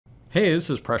Hey, this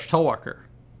is Presh Talwalkar.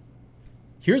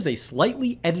 Here's a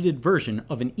slightly edited version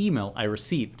of an email I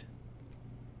received.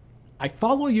 I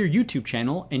follow your YouTube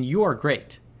channel and you are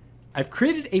great. I've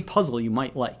created a puzzle you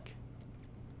might like.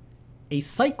 A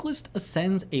cyclist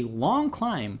ascends a long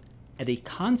climb at a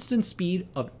constant speed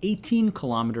of 18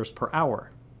 kilometers per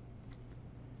hour.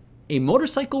 A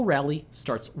motorcycle rally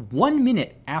starts 1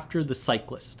 minute after the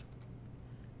cyclist.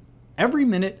 Every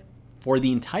minute for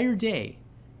the entire day,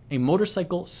 a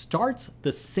motorcycle starts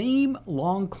the same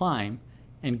long climb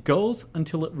and goes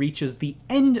until it reaches the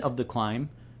end of the climb,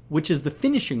 which is the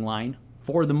finishing line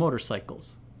for the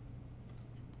motorcycles.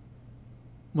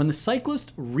 When the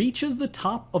cyclist reaches the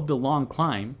top of the long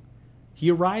climb,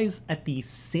 he arrives at the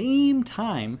same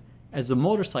time as the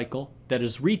motorcycle that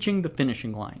is reaching the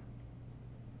finishing line.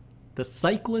 The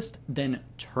cyclist then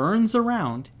turns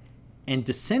around and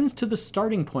descends to the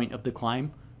starting point of the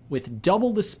climb with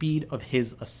double the speed of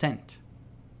his ascent.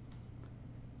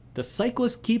 The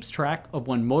cyclist keeps track of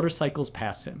when motorcycles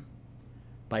pass him.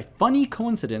 By funny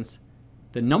coincidence,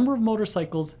 the number of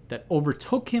motorcycles that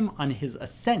overtook him on his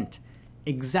ascent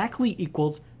exactly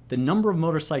equals the number of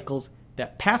motorcycles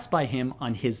that passed by him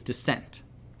on his descent.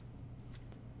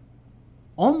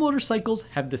 All motorcycles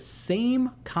have the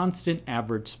same constant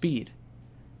average speed.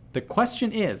 The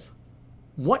question is,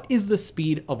 what is the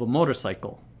speed of a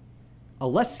motorcycle?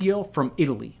 Alessio from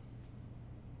Italy.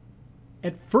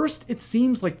 At first, it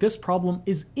seems like this problem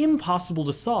is impossible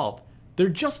to solve. There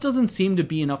just doesn't seem to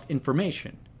be enough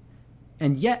information.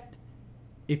 And yet,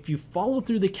 if you follow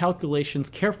through the calculations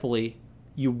carefully,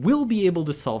 you will be able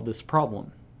to solve this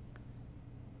problem.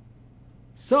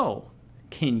 So,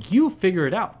 can you figure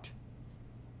it out?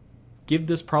 Give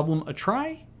this problem a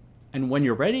try, and when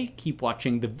you're ready, keep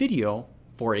watching the video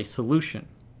for a solution.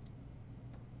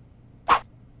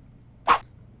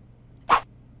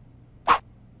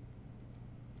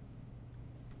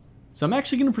 So I'm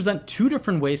actually going to present two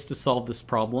different ways to solve this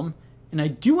problem, and I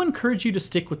do encourage you to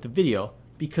stick with the video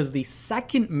because the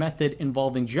second method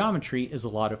involving geometry is a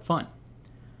lot of fun.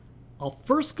 I'll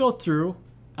first go through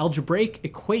algebraic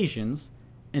equations,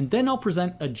 and then I'll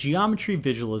present a geometry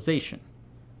visualization.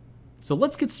 So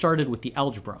let's get started with the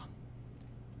algebra.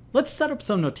 Let's set up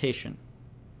some notation.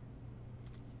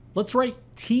 Let's write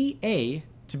TA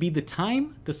to be the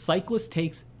time the cyclist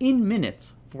takes in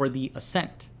minutes for the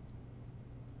ascent.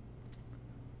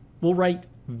 We'll write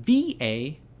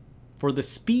VA for the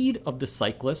speed of the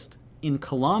cyclist in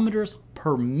kilometers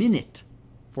per minute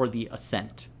for the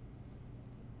ascent.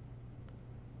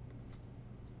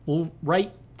 We'll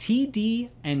write TD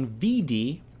and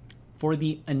VD for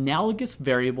the analogous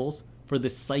variables for the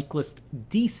cyclist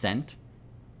descent.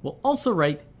 We'll also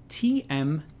write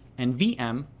TM and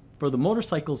VM for the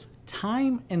motorcycle's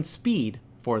time and speed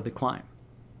for the climb.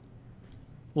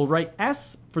 We'll write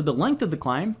S for the length of the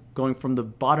climb, going from the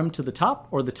bottom to the top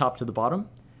or the top to the bottom.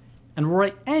 And we'll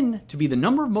write N to be the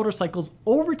number of motorcycles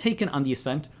overtaken on the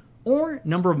ascent or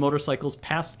number of motorcycles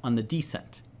passed on the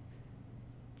descent.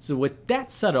 So with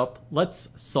that set up, let's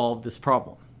solve this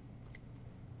problem.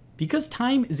 Because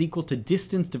time is equal to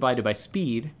distance divided by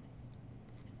speed,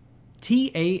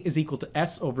 TA is equal to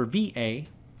S over VA,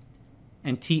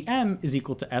 and TM is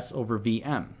equal to S over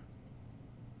VM.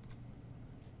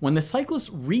 When the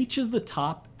cyclist reaches the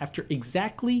top after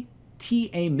exactly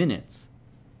TA minutes,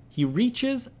 he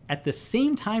reaches at the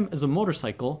same time as a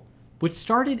motorcycle, which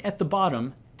started at the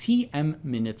bottom TM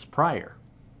minutes prior.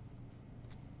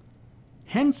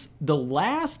 Hence, the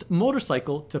last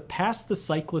motorcycle to pass the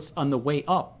cyclist on the way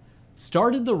up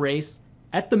started the race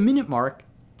at the minute mark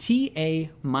TA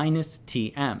minus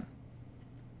TM.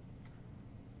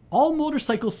 All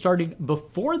motorcycles starting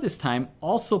before this time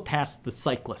also passed the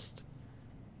cyclist.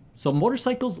 So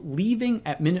motorcycles leaving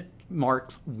at minute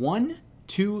marks 1,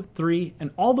 2, 3,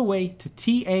 and all the way to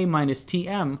TA minus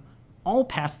TM all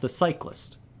pass the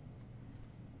cyclist.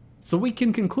 So we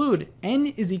can conclude N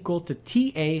is equal to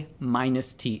TA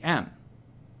minus TM.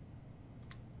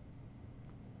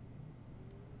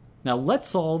 Now let's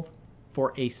solve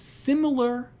for a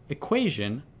similar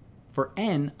equation for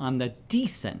N on the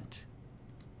descent.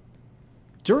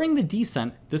 During the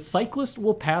descent, the cyclist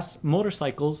will pass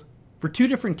motorcycles for two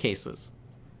different cases.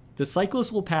 The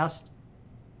cyclist will pass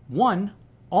 1,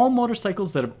 all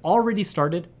motorcycles that have already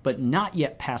started but not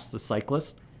yet passed the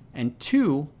cyclist, and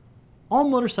 2, all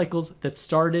motorcycles that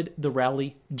started the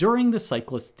rally during the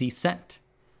cyclist's descent.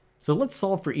 So let's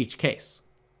solve for each case.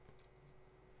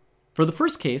 For the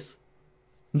first case,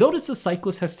 notice the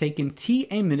cyclist has taken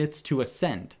TA minutes to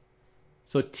ascend.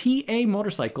 So TA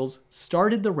motorcycles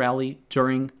started the rally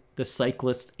during the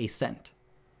cyclist's ascent.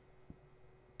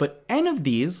 But n of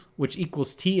these, which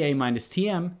equals ta minus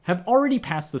tm, have already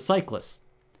passed the cyclist.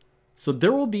 So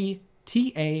there will be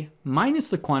ta minus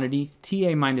the quantity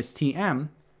ta minus tm,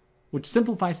 which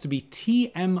simplifies to be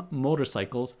tm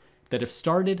motorcycles that have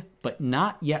started but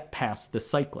not yet passed the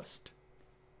cyclist.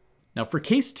 Now for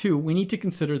case 2, we need to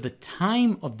consider the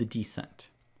time of the descent.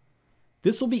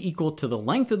 This will be equal to the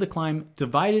length of the climb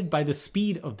divided by the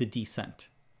speed of the descent.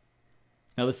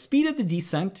 Now the speed of the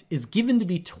descent is given to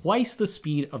be twice the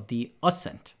speed of the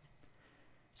ascent.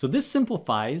 So this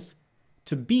simplifies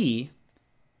to be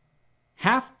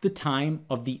half the time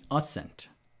of the ascent.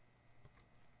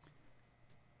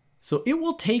 So it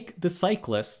will take the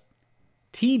cyclist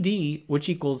TD, which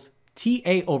equals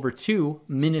TA over 2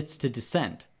 minutes to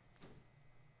descend.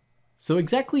 So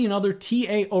exactly another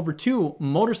TA over 2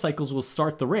 motorcycles will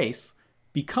start the race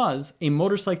because a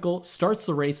motorcycle starts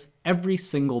the race every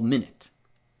single minute.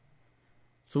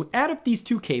 So we add up these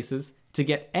two cases to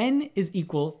get n is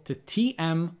equal to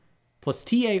Tm plus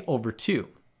Ta over 2.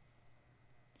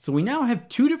 So we now have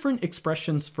two different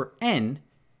expressions for n,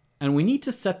 and we need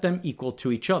to set them equal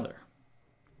to each other.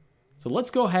 So let's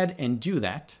go ahead and do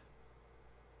that.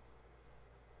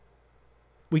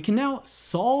 We can now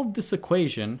solve this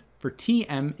equation for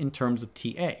Tm in terms of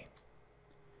Ta.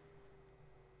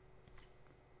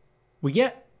 We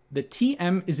get that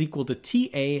Tm is equal to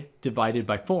Ta divided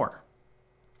by 4.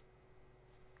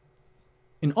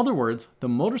 In other words, the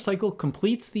motorcycle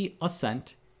completes the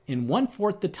ascent in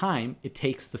 1/4 the time it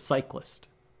takes the cyclist.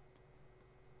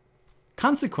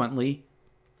 Consequently,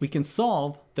 we can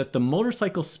solve that the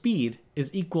motorcycle speed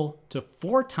is equal to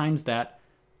 4 times that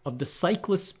of the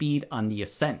cyclist speed on the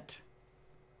ascent.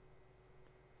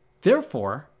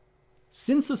 Therefore,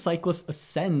 since the cyclist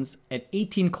ascends at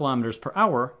 18 kilometers per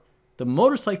hour, the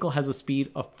motorcycle has a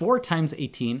speed of 4 times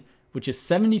 18, which is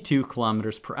 72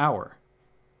 kilometers per hour.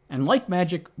 And like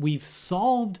magic, we've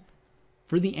solved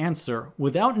for the answer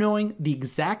without knowing the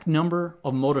exact number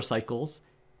of motorcycles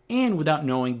and without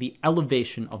knowing the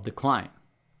elevation of the climb.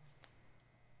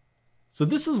 So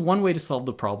this is one way to solve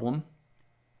the problem.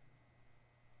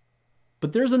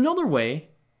 But there's another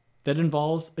way that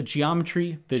involves a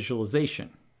geometry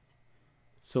visualization.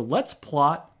 So let's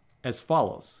plot as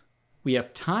follows. We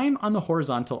have time on the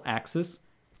horizontal axis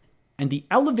and the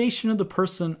elevation of the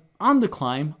person on the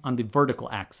climb on the vertical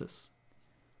axis.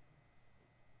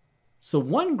 So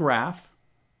one graph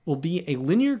will be a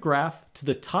linear graph to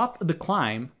the top of the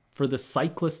climb for the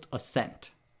cyclist ascent.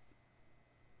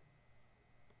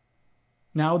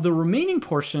 Now the remaining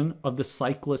portion of the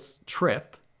cyclist's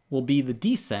trip will be the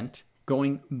descent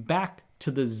going back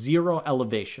to the 0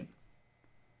 elevation.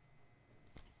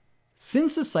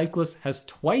 Since the cyclist has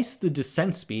twice the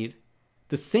descent speed,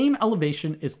 the same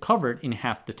elevation is covered in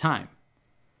half the time.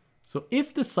 So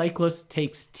if the cyclist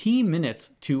takes t minutes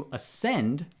to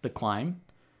ascend the climb,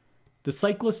 the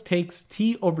cyclist takes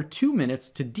t over 2 minutes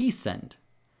to descend.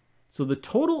 So the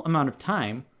total amount of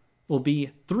time will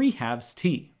be 3/2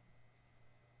 t.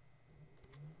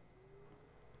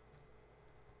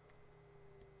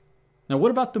 Now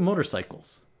what about the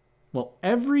motorcycles? Well,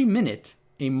 every minute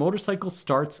a motorcycle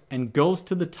starts and goes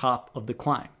to the top of the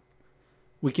climb.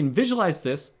 We can visualize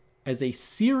this as a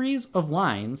series of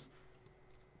lines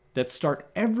that start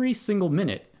every single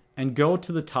minute and go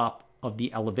to the top of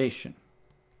the elevation.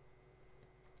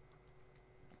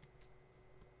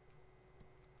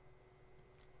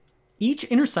 Each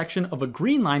intersection of a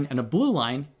green line and a blue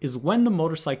line is when the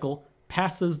motorcycle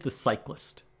passes the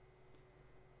cyclist.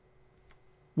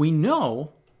 We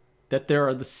know that there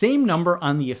are the same number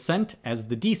on the ascent as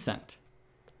the descent.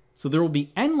 So there will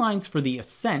be n lines for the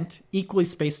ascent equally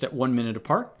spaced at 1 minute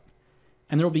apart,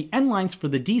 and there will be n lines for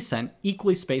the descent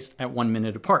equally spaced at 1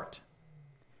 minute apart.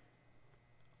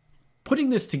 Putting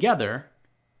this together,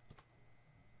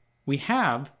 we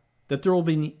have that there will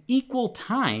be an equal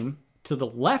time to the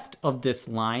left of this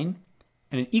line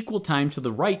and an equal time to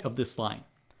the right of this line.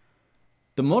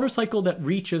 The motorcycle that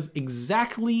reaches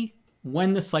exactly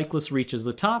when the cyclist reaches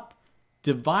the top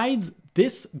divides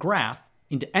this graph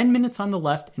into n minutes on the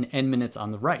left and n minutes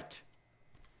on the right.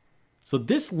 So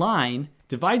this line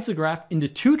divides the graph into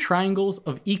two triangles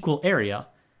of equal area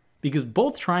because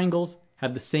both triangles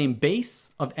have the same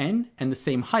base of n and the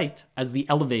same height as the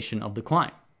elevation of the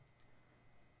climb.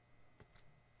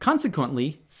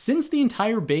 Consequently, since the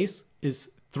entire base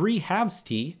is 3/2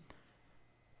 t,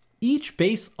 each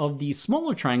base of the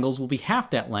smaller triangles will be half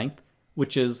that length,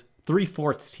 which is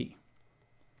 3/4 t.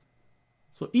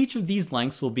 So each of these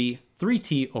lengths will be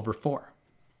 3t over 4.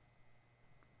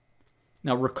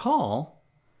 Now recall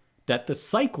that the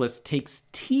cyclist takes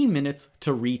t minutes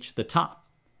to reach the top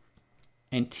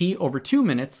and t over 2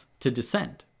 minutes to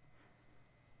descend.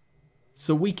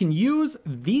 So we can use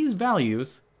these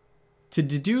values to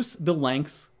deduce the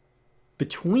lengths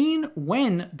between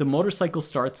when the motorcycle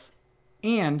starts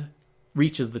and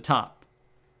reaches the top.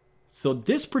 So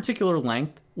this particular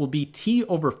length will be t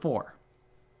over 4.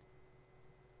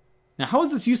 Now, how is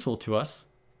this useful to us?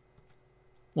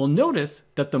 Well, notice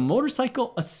that the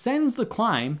motorcycle ascends the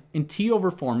climb in t over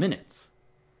 4 minutes,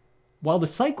 while the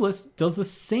cyclist does the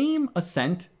same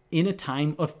ascent in a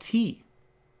time of t.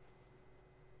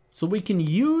 So we can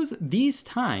use these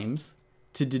times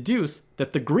to deduce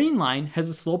that the green line has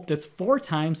a slope that's 4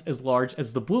 times as large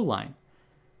as the blue line.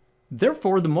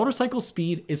 Therefore, the motorcycle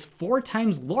speed is 4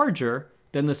 times larger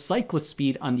than the cyclist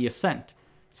speed on the ascent.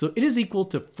 So it is equal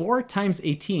to 4 times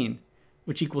 18,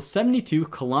 which equals 72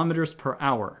 kilometers per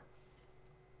hour.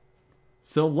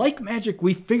 So like magic,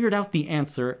 we figured out the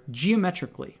answer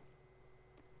geometrically.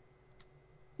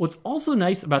 What's also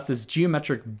nice about this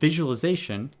geometric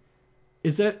visualization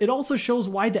is that it also shows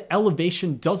why the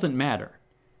elevation doesn't matter.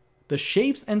 The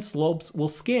shapes and slopes will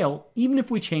scale even if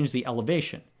we change the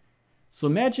elevation. So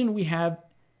imagine we have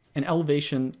an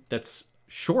elevation that's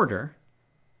shorter.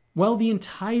 Well, the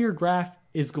entire graph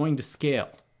is going to scale,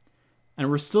 and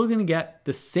we're still going to get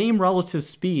the same relative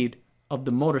speed of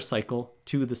the motorcycle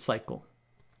to the cycle.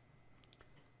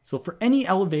 So for any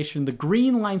elevation, the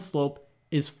green line slope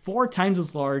is 4 times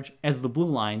as large as the blue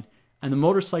line, and the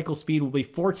motorcycle speed will be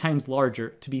 4 times larger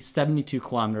to be 72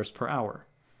 kilometers per hour.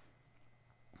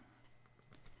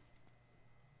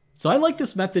 So I like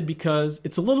this method because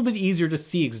it's a little bit easier to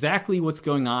see exactly what's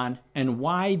going on and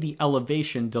why the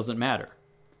elevation doesn't matter.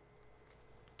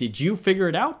 Did you figure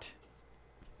it out?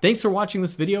 Thanks for watching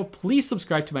this video. Please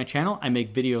subscribe to my channel. I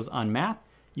make videos on math.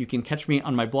 You can catch me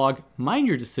on my blog, Mind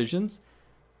Your Decisions.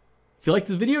 If you like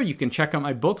this video, you can check out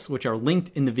my books, which are linked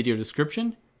in the video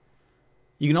description.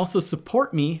 You can also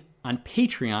support me on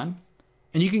Patreon,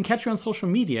 and you can catch me on social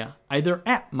media, either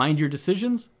at Mind Your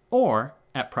Decisions or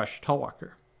at Presh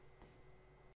Talwalkar.